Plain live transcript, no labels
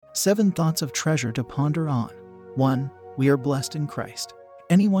7 thoughts of treasure to ponder on. 1. We are blessed in Christ.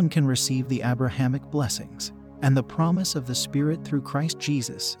 Anyone can receive the Abrahamic blessings and the promise of the Spirit through Christ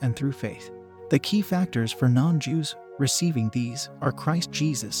Jesus and through faith. The key factors for non-Jews receiving these are Christ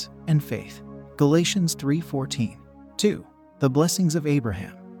Jesus and faith. Galatians 3:14. 2. The blessings of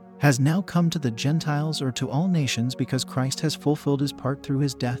Abraham has now come to the Gentiles or to all nations because Christ has fulfilled his part through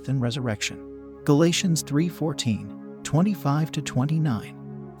his death and resurrection. Galatians 3:14, 25-29.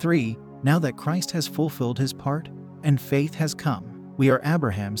 3. Now that Christ has fulfilled his part and faith has come, we are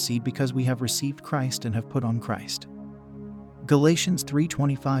Abraham's seed because we have received Christ and have put on Christ. Galatians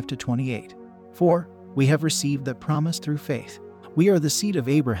 3:25-28. 4. We have received that promise through faith. We are the seed of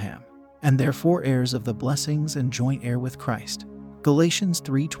Abraham, and therefore heirs of the blessings and joint heir with Christ. Galatians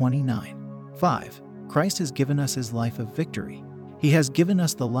 3:29. 5. Christ has given us his life of victory. He has given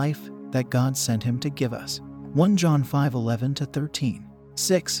us the life that God sent him to give us. 1 John 5:11-13.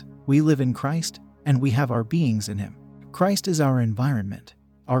 6. We live in Christ, and we have our beings in him. Christ is our environment,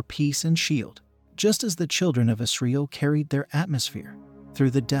 our peace and shield, just as the children of Israel carried their atmosphere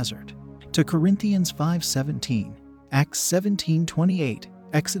through the desert. To Corinthians 5:17, Acts 17:28,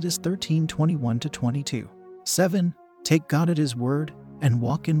 Exodus 13:21-22. 7. Take God at his word and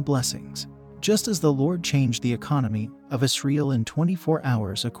walk in blessings. Just as the Lord changed the economy of Israel in 24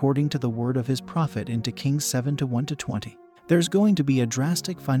 hours according to the word of his prophet into Kings 7:1-20, there's going to be a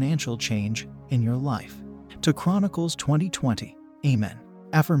drastic financial change in your life. To Chronicles 20:20, Amen.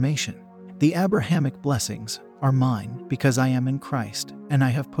 Affirmation. The Abrahamic blessings are mine because I am in Christ and I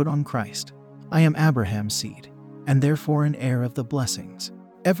have put on Christ. I am Abraham's seed and therefore an heir of the blessings.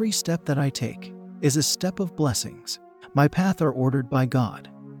 Every step that I take is a step of blessings. My path are ordered by God,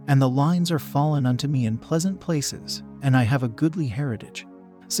 and the lines are fallen unto me in pleasant places, and I have a goodly heritage.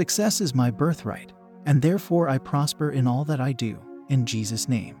 Success is my birthright, and therefore I prosper in all that I do, in Jesus'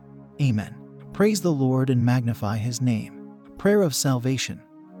 name. Amen. Praise the Lord and magnify his name. Prayer of salvation.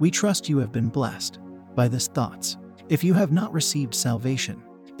 We trust you have been blessed by these thoughts. If you have not received salvation,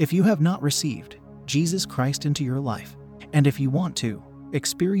 if you have not received Jesus Christ into your life, and if you want to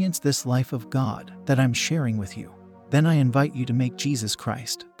experience this life of God that I'm sharing with you, then I invite you to make Jesus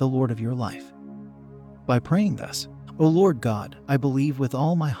Christ the Lord of your life. By praying thus, O Lord God, I believe with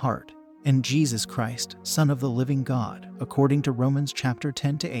all my heart in Jesus Christ, Son of the living God, according to Romans chapter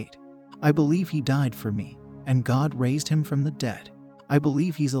 10-8. I believe he died for me, and God raised him from the dead. I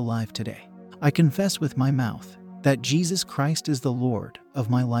believe he's alive today. I confess with my mouth that Jesus Christ is the Lord of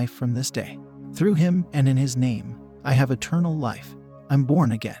my life from this day. Through him and in his name, I have eternal life. I'm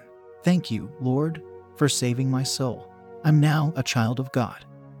born again. Thank you, Lord, for saving my soul. I'm now a child of God.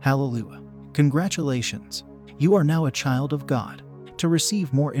 Hallelujah. Congratulations. You are now a child of God. To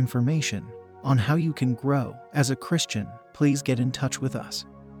receive more information on how you can grow as a Christian, please get in touch with us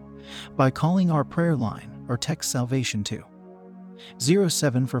by calling our prayer line or text salvation to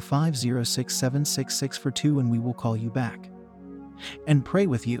 0745067662 and we will call you back and pray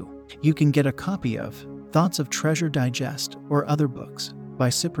with you. You can get a copy of Thoughts of Treasure Digest or other books by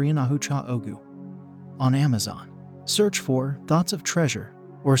Cyprian Ahucha Ogu on Amazon. Search for Thoughts of Treasure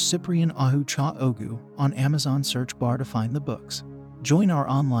or Cyprian Ahucha Ogu on Amazon search bar to find the books. Join our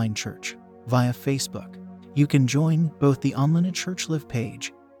online church via Facebook. You can join both the Online at Church Live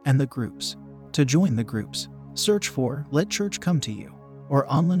page and the groups. To join the groups, search for Let Church Come to You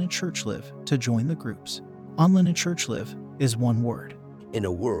or Online at Church Live to join the groups. Online at Church Live is one word. In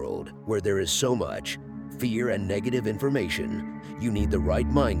a world where there is so much fear and negative information, you need the right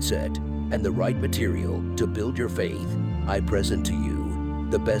mindset and the right material to build your faith. I present to you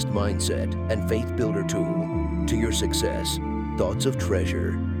the best mindset and faith builder tool to your success. Thoughts of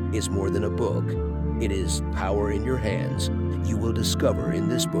Treasure is more than a book. It is power in your hands. You will discover in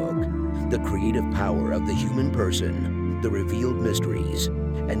this book the creative power of the human person, the revealed mysteries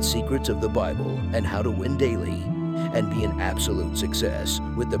and secrets of the Bible, and how to win daily and be an absolute success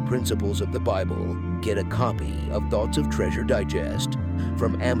with the principles of the Bible. Get a copy of Thoughts of Treasure Digest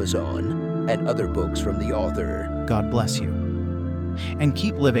from Amazon and other books from the author. God bless you. And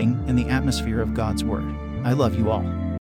keep living in the atmosphere of God's Word. I love you all.